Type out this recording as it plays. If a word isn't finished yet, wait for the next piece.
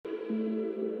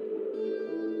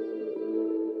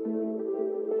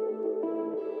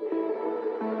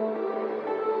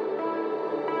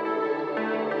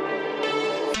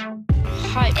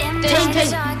Team.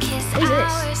 Who's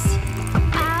this?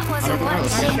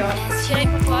 I don't know. Check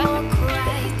my flight.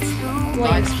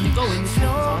 Guys, can you go in?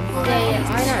 Yeah,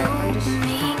 I know. I'm just.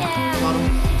 Got him.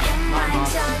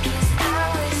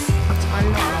 I'm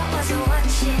not.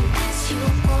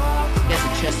 Gets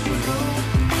a chest for me.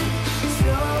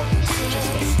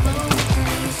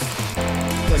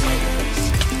 Good.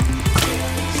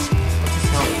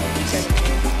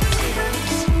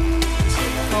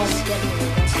 Oh, it's getting me.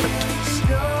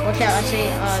 Watch out, I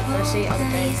see other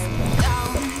things.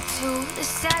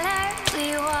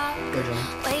 Good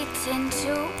job.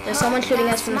 There's someone shooting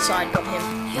us from the side, got him.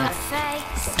 Yeah.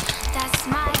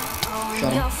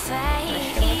 Shot him.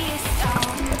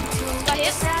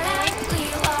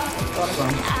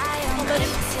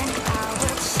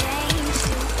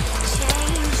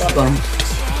 Got him.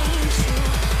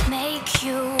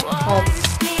 Oh,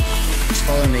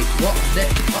 Follow me. What?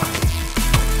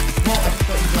 What?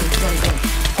 Run.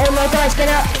 oh no, guys, get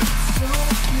out!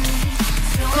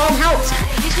 Calm, help!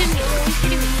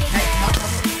 Hey, help.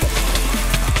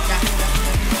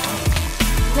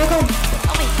 No, go!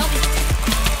 Help me.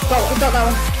 Go, we got that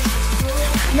one.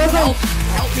 No, go!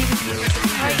 Help me.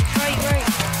 Right.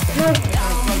 No!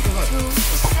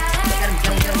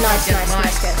 Get him.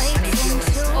 Nice, guys. I need to be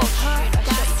honest. Oh shoot, I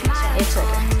shot you. It's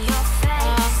okay.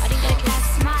 I didn't get a kill.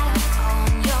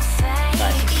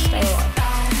 Guys, stay alive.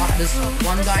 There's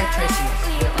one guy chasing us.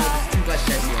 There's two guys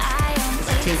chasing us. There's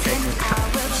a team chasing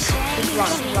us. Just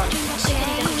run.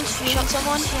 Shot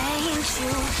someone.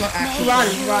 Shot actually.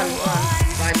 Run.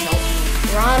 Guys, help.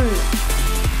 Run.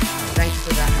 Thanks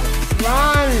for that help.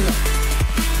 Run!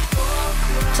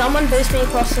 Someone boost me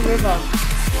across the river.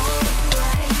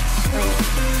 Oh,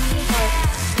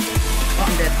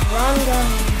 I'm dead. Run,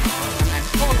 guys. I'm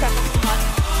actually Oh crap,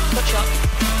 got shot.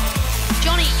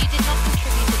 Johnny, you did not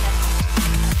contribute to that.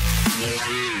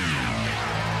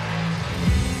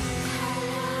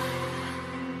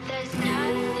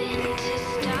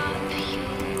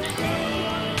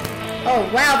 Oh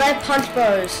wow, they're punch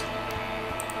bows.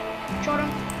 Shot him.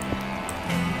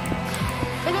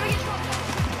 They're gonna get shot.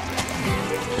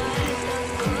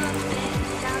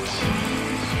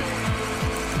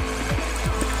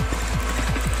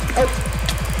 Oh,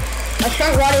 I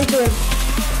shot right into him.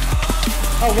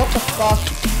 Oh, what the fuck?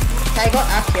 Okay, I got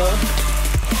a kill.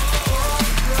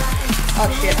 Oh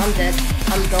shit, I'm dead.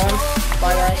 I'm gone.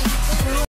 Bye guys.